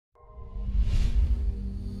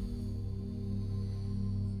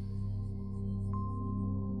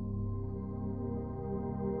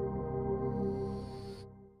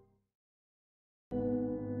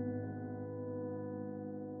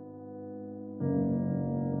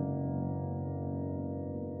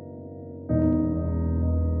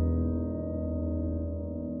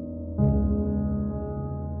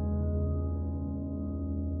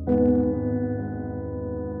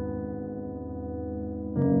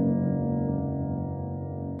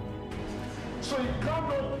So it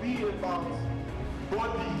cannot be about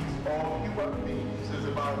bodies or human beings. It's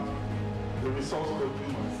about the resource called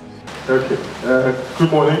humans. Okay.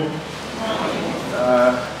 Good morning.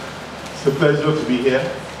 It's a pleasure to be here.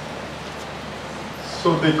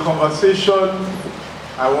 So the conversation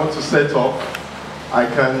I want to set up, I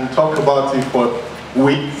can talk about it for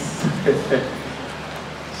weeks.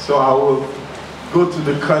 So I will go to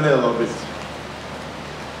the kernel of it.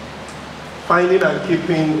 Finding and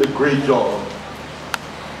keeping a great job.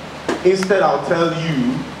 Instead, I'll tell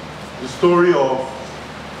you the story of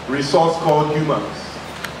resource called humans.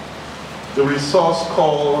 The resource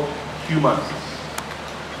called humans.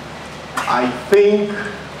 I think,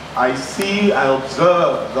 I see, I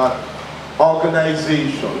observe that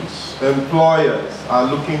organizations, employers are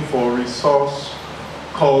looking for a resource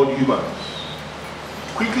called humans.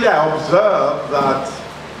 Quickly, I observe that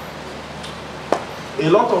a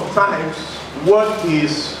lot of times what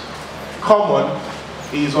is common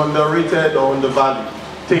is underrated or undervalued.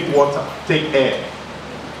 Take water, take air.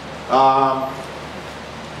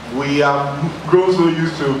 We have grown so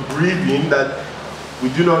used to breathing that we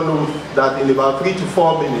do not know that in about 3 to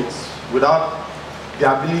 4 minutes, without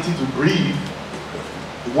the ability to breathe,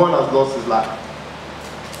 one has lost his life.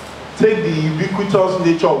 Take the ubiquitous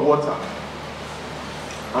nature of water.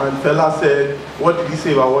 And fella said, what did he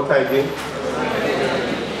say about water again?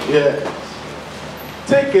 Yeah.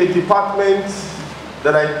 Take a department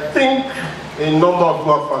that I think a number of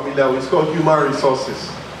you are familiar with. It's called human resources.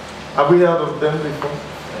 Have we heard of them before?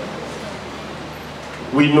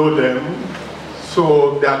 We know them.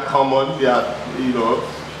 So they are common, they are, you know,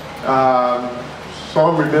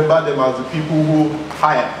 some remember them as the people who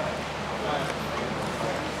hire.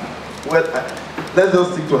 Well, let's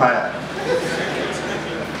just stick to hire.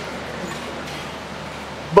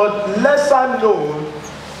 But lesser known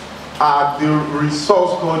are the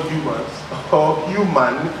resource called humans, or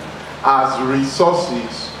human as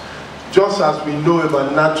resources, just as we know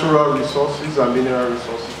about natural resources and mineral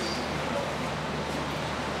resources.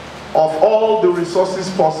 Of all the resources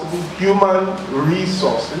possible, human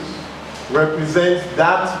resources represents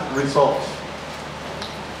that resource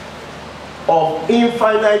of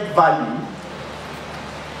infinite value,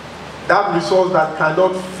 that resource that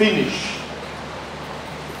cannot finish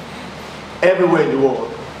everywhere in the world.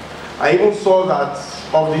 I even saw that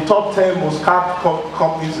of the top 10 most capped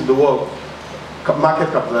companies in the world,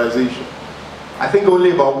 market capitalization, I think only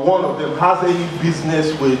about one of them has any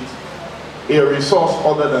business with a resource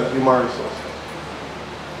other than human resources.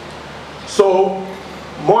 So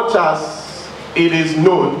much as it is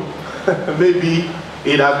known, maybe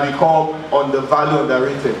it has become undervalued,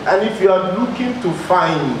 underrated. And if you are looking to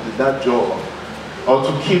find that job or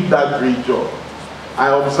to keep that great job, I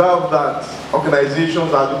observe that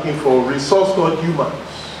organizations are looking for a resource called humans.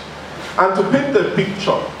 And to paint the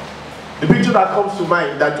picture that comes to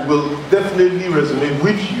mind that will definitely resonate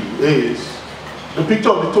with you is the picture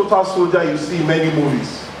of the total soldier you see in many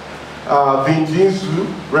movies. Vin Diesel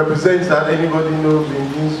represents that. Anybody knows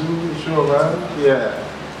Vin Diesel? Sure, man? Yeah.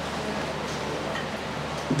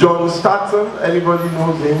 John Statham, anybody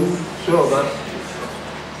knows him? Sure, man?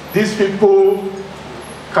 These people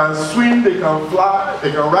can swim, they can fly, they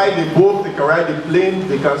can ride a boat, they can ride a plane,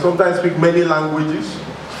 they can sometimes speak many languages.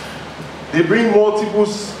 They bring multiple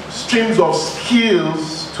streams of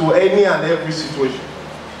skills to any and every situation.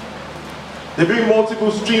 They bring multiple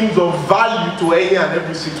streams of value to any and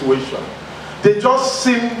every situation. They just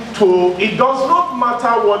seem to, it does not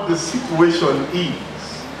matter what the situation is.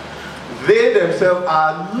 They themselves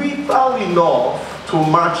are lethal enough to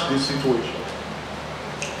match the situation.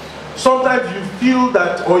 Sometimes you feel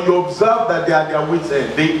that, or you observe that they are their wits'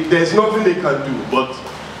 end. There's nothing they can do, but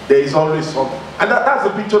there is always something. And that's the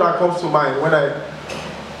picture that comes to mind when I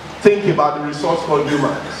think about the resource called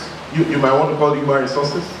humans. You might want to call it human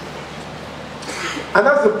resources. And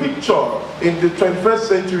that's the picture in the 21st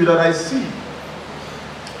century that I see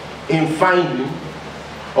in finding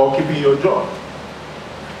or keeping your job.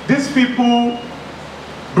 These people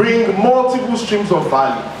bring multiple streams of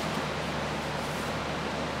value.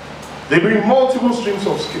 They bring multiple streams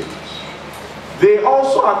of skills. They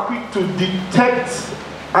also are quick to detect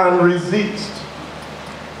and resist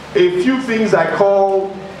a few things I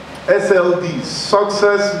call SLDs,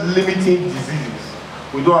 success limiting diseases.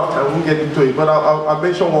 We don't have time, we won't get into it, but I'll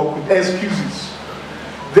mention one quick. Excuses.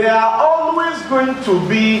 There are always going to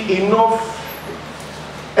be enough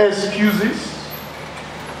excuses,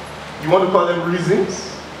 you want to call them reasons,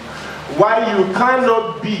 why you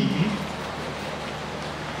cannot be,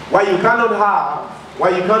 why you cannot have, why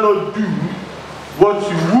you cannot do what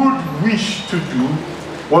you would wish to do,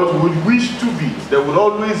 what you would wish to be. There will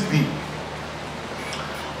always be.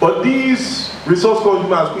 But these resource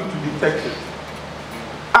consumers are quick to detect it.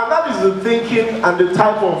 And that is the thinking and the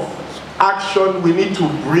type of action we need to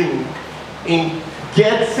bring in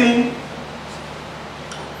getting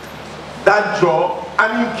that job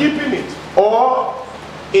and in keeping it, or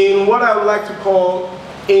in what I would like to call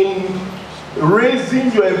in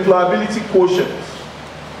raising your employability quotient.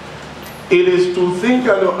 It is to think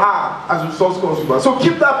and to act as a resource consumer. So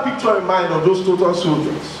keep that picture in mind of those total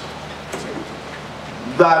soldiers.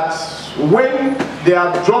 That when they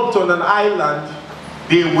are dropped on an island,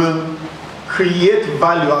 they will create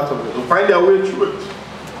value out of it, to find their way through it.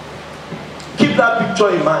 Keep that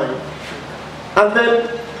picture in mind. And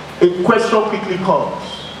then a question quickly comes.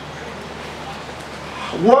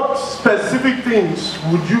 What specific things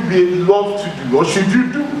would you be loved to do, or should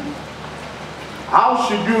you do? How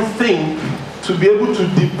should you think to be able to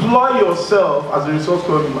deploy yourself as a resource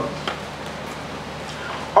consumer?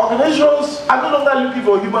 Organizations are no longer looking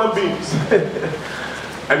for human beings.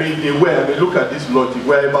 I mean, they were. I mean, look at this logic.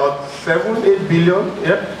 We're about 7, 8 billion.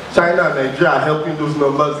 Yeah? China and Nigeria are helping those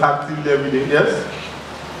numbers actively every day. Yes?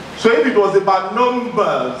 So if it was about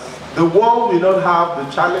numbers, the world will not have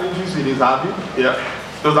the challenges it is having. Yeah?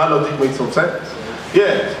 Does that logic make some sense?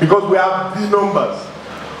 Yes, because we have the numbers.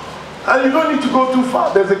 And you don't need to go too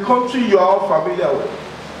far. There's a country you are all familiar with.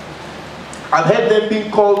 I've heard them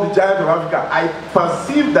being called the giant of Africa. I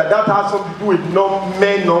perceive that that has something to do with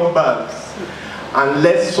mere numbers and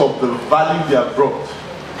less of the value they have brought.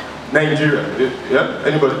 Nigeria, yeah?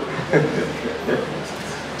 Anybody?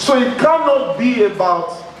 So it cannot be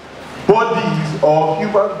about bodies or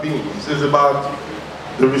human beings. It's about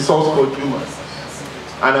the resource consumers.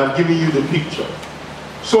 And I'm giving you the picture.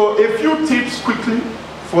 So a few tips quickly,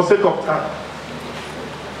 for sake of time.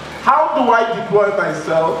 How do I deploy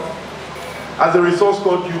myself as a resource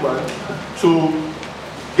consumer to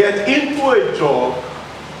get into a job,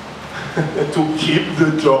 to keep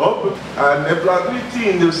the job, and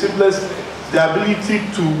employability in the simplest, the ability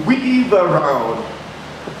to weave around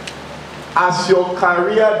as your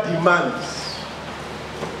career demands.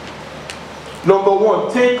 Number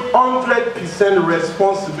one, take 100%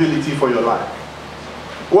 responsibility for your life.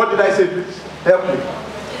 What did I say, please? Help me.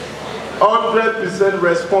 100%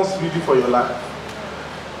 responsibility for your life.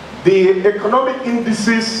 The economic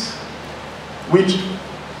indices, which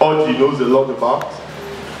Audrey knows a lot about,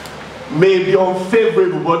 may be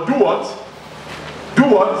unfavorable, but do what? Do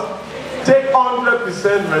what? Take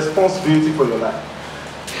 100% responsibility for your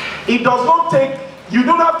life. It does not take, you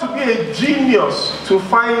don't have to be a genius to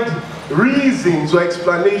find reasons or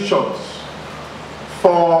explanations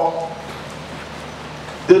for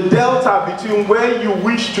the delta between where you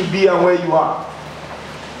wish to be and where you are.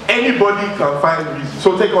 Anybody can find reasons.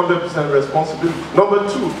 So take 100% responsibility. Number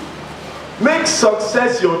two, make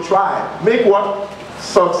success your tribe. Make what?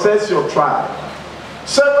 Success your tribe.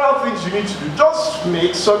 Several things you need to do. Just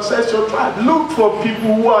make success your tribe. Look for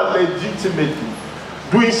people who are legitimately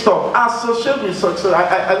doing stuff. Associate with success.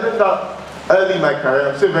 I learned that early in my career.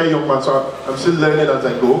 I'm still a very young man, so I'm still learning as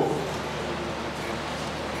I go.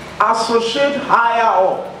 Associate higher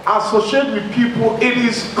up. Associate with people. It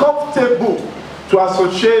is comfortable to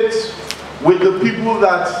associate with the people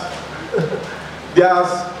that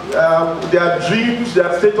their dreams,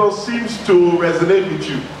 their status seems to resonate with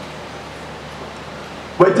you.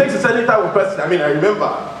 But it takes a certain type of person. I mean, I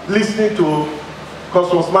remember listening to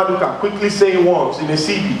Cosmos Maduka quickly saying once in a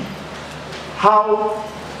CD, how,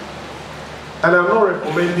 and I'm not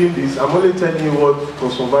recommending this, I'm only telling you what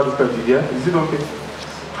Cosmos Maduka did, yeah? Is it okay?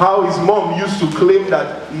 How his mom used to claim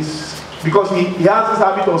that because he has this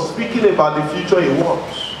habit of speaking about the future he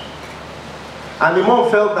wants. And the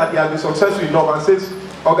mom felt that he had been successful enough and says,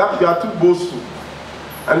 "Oga, you are too boastful."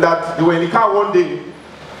 And that they were in the car one day,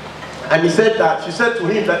 and she said to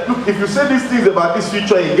him that, "Look, if you say these things about this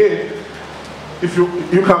future again, if you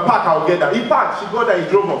can park, I'll get that." He parked, she got there, he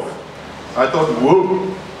drove off. I thought, whoa.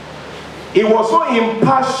 He was so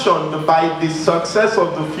impassioned by the success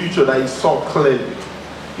of the future that he saw clearly.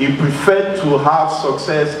 He preferred to have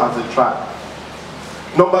success as a tribe.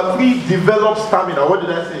 Number three, develop stamina. What did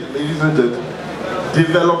I say, ladies and gentlemen?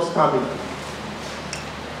 Develop stamina.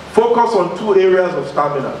 Focus on two areas of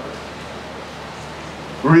stamina.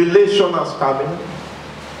 Relational stamina,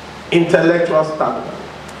 intellectual stamina.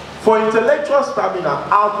 For intellectual stamina,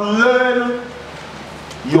 outlearn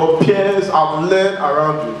your peers, outlearn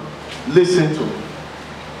around you. Listen to me.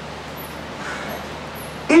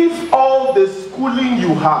 If all the schooling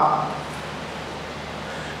you have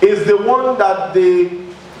is the one that the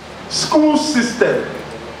school system,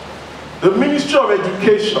 the Ministry of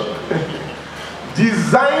Education,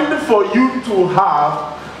 designed for you to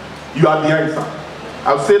have, you are the answer.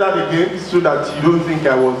 I'll say that again so that you don't think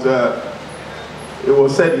it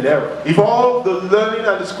was said in error. If all the learning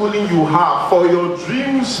and the schooling you have for your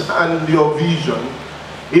dreams and your vision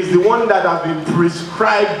is the one that has been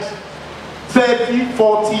prescribed 30,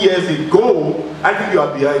 40 years ago, I think you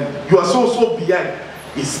are behind. You are so behind.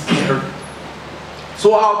 It's scary.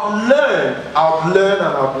 So outlearn, and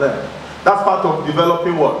outlearn. That's part of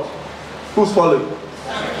developing what? Who's following?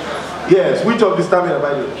 Yes, which of the stamina,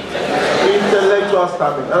 by the way? Intellectual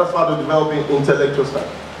stamina. That's part of developing intellectual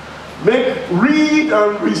stamina. Read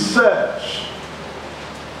and research.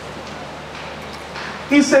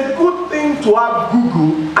 It's a good thing to have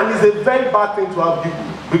Google, and it's a very bad thing to have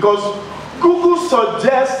Google, because Google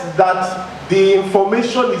suggests that the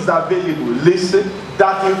information is available. Listen,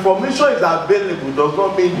 that information is available does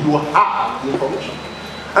not mean you have the information.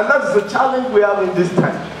 And that's the challenge we have in this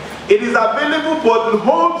time. It is available, but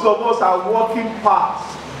hundreds of us are walking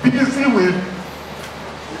past, busy with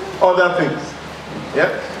other things. Yeah?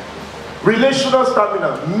 Relational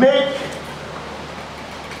stamina. Make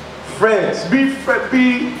friends. Be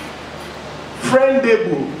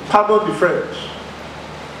friendable. Pardon the French.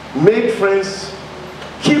 Make friends.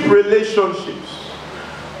 Keep relationships.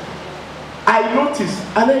 I noticed,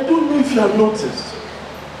 and I don't know if you have noticed,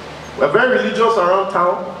 we're very religious around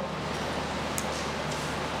town.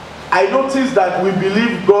 I noticed that we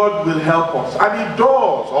believe God will help us, and He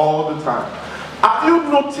does all the time. Have you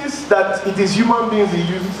noticed that it is human beings He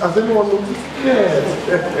uses? Has anyone noticed?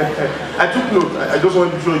 Yes. I took notes. I just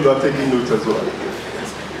want to show you are taking notes as well.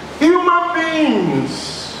 Human beings.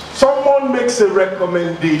 Someone makes a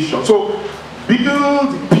recommendation. So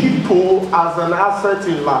build people as an asset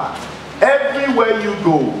in life. Everywhere you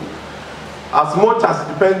go, as much as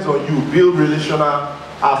it depends on you, build relational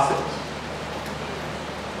assets.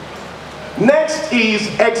 Next is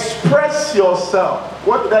express yourself.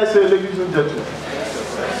 What did I say, ladies and gentlemen?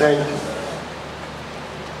 Thank you.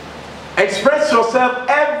 Express yourself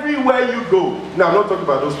everywhere you go. Now, I'm not talking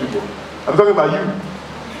about those people. I'm talking about you.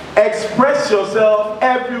 Express yourself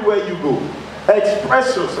everywhere you go.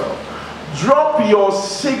 Express yourself. Drop your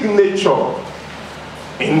signature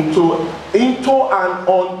into and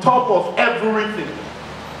on top of everything.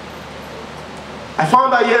 I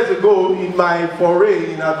found out years ago in my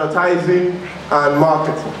foray in advertising and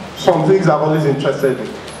marketing, some things I've always interested in,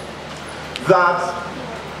 that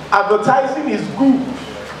advertising is good.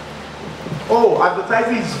 Oh,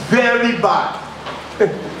 advertising is very bad.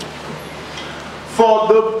 For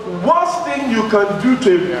the worst thing you can do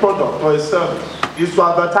to a product or a service is to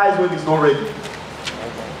advertise when it's not ready.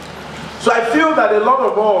 So I feel that a lot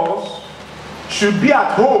of us should be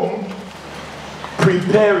at home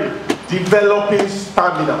preparing, developing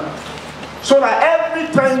stamina, so that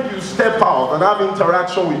every time you step out and have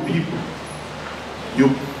interaction with people,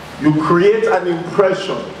 you create an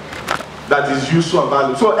impression that is useful and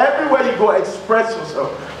valuable. So everywhere you go, express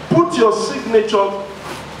yourself. Put your signature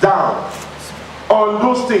down on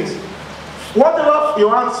those things. Whatever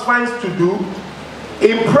your hands finds to do,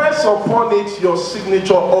 impress upon it your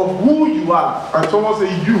signature of who you are. And someone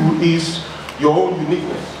say you is your own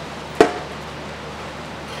uniqueness.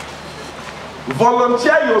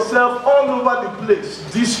 Volunteer yourself all over the place.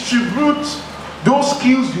 Distribute those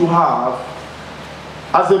skills you have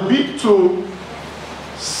as a bit to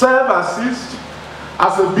serve, assist,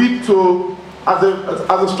 as a bit to, as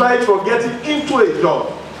a stride for getting into a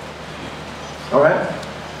job. Alright?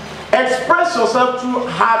 Express yourself through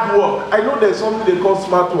hard work. I know there's something they call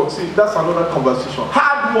smart work. See, that's another conversation.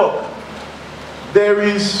 Hard work. There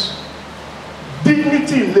is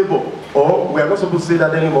dignity in labor. Oh, we are not supposed to say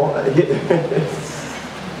that anymore.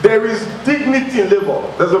 There is dignity in labor.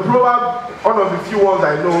 There's a proverb, one of the few ones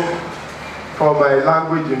I know from my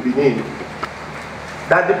language in Benin,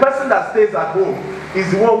 that the person that stays at home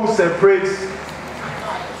is the one who separates.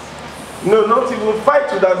 No, not even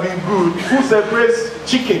fight would have been good. Who separates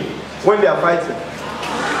chicken when they are fighting?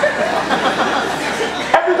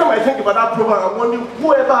 Every time I think about that proverb, I'm wondering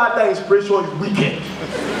whoever had that inspiration is wicked.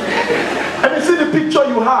 And you see the picture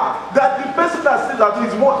you have, that the person that says that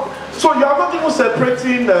is more. So you are not even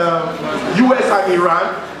separating US and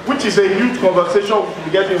Iran, which is a huge conversation we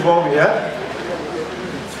should get involved in, yeah?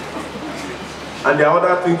 And there are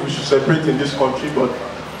other things we should separate in this country, but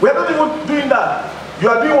we are not even doing that. You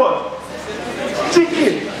are doing what?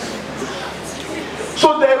 Chicken.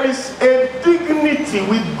 So there is a dignity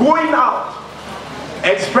with going out.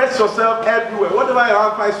 Express yourself everywhere. Whatever your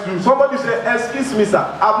hand finds to do. Somebody say, excuse me sir,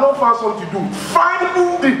 I've not found something to do.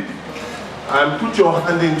 Find it and put your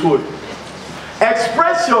hand into it.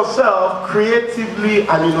 Express yourself creatively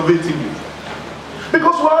and innovatively.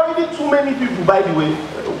 Because we're already too many people, by the way.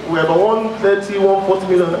 we have 130, 140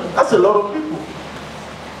 million. That's a lot of people.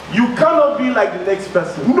 You cannot be like the next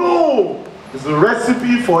person. No! It's a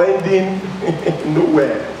recipe for ending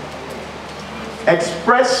nowhere.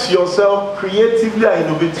 Express yourself creatively and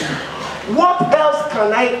innovatively. What else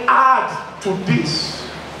can I add to this?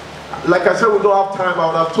 Like I said, we don't have time. I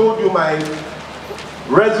would have told you my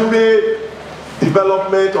resume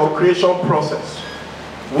development or creation process.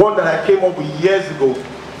 One that I came up with years ago.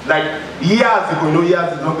 Like years ago, you know,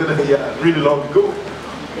 years is longer than years, really long ago.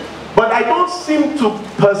 But I don't seem to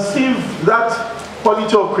perceive that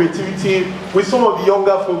quality of creativity with some of the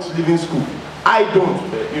younger folks leaving school. I don't,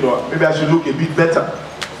 you know, maybe I should look a bit better.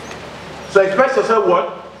 So express yourself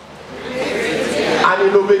what?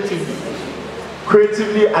 And innovatively.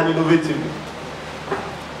 Creatively and innovatively.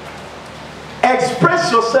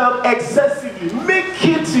 Express yourself excessively. Make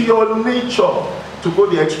it your nature to go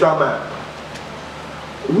the extra mile.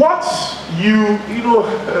 What you know,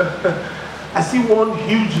 I see one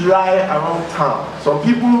huge lie around town. Some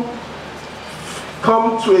people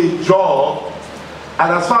come to a job,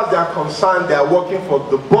 and as far as they are concerned, they are working for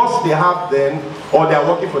the boss they have then, or they are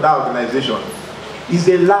working for that organization. It's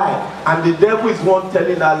a lie, and the devil is one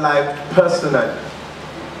telling that lie personally.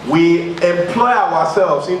 We employ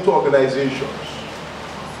ourselves into organizations.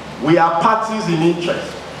 We are parties in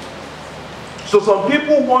interest. So some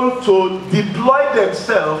people want to deploy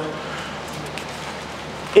themselves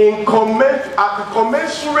in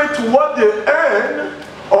commensurate to what they earn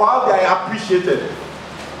or how they are appreciated.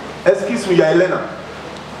 Excuse me, Elena.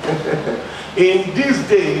 In these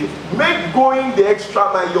days, make going the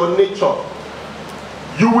extra mile your nature.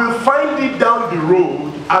 You will find it down the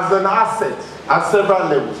road as an asset at several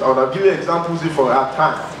levels. I will give you examples if I have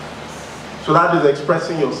time. So that is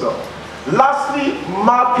expressing yourself. Lastly,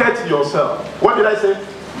 market yourself. What did I say?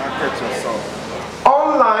 Market yourself.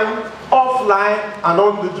 Online, offline, and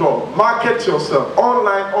on the job. Market yourself.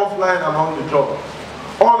 Online, offline, and on the job.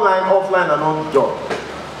 Online, offline, and on the job.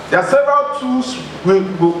 There are several tools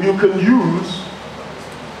you can use,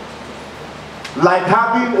 like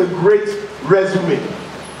having a great resume.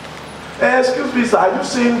 Excuse me, sir, are you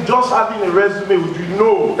saying just having a resume would you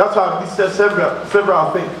know? That's why I've listed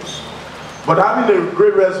several things. But having a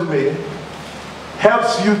great resume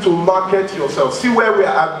helps you to market yourself. See where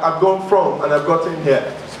I've gone from and I've gotten here.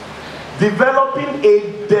 Developing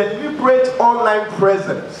a deliberate online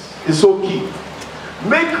presence is so key.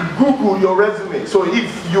 Make Google your resume. So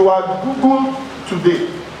if you are Google today,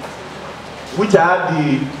 which I had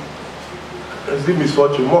the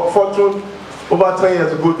misfortune, fortune over 10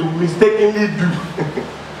 years ago to mistakenly do.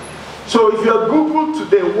 So if you're Google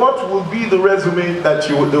today, what will be the resume that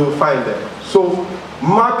they will find there? So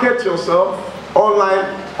market yourself, online,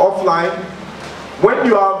 offline. When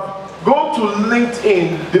you go to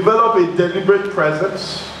LinkedIn, develop a deliberate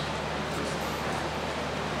presence.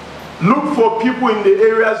 Look for people in the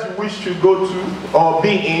areas you wish to go to or be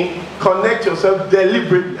in. Connect yourself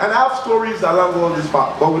deliberately. And I have stories along all this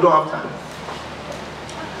path, but we don't have time.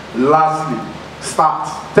 Lastly, start.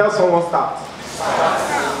 Tell someone start.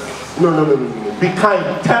 No. Be kind.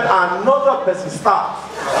 Tell another person start.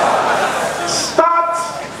 Start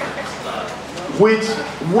with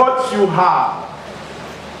what you have.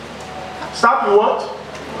 Start with what?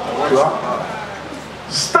 You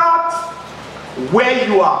have. Start where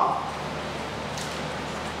you are.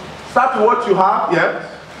 Start with what you have, yes.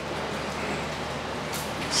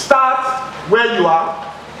 Start where you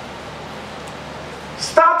are.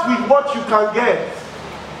 Start with what you can get.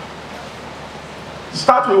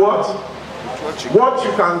 Start with what? What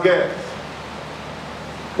you can get.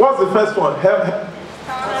 What's the first one?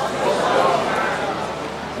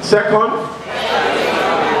 Second?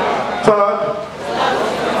 Third?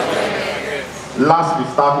 Lastly,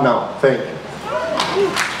 start now. Thank you.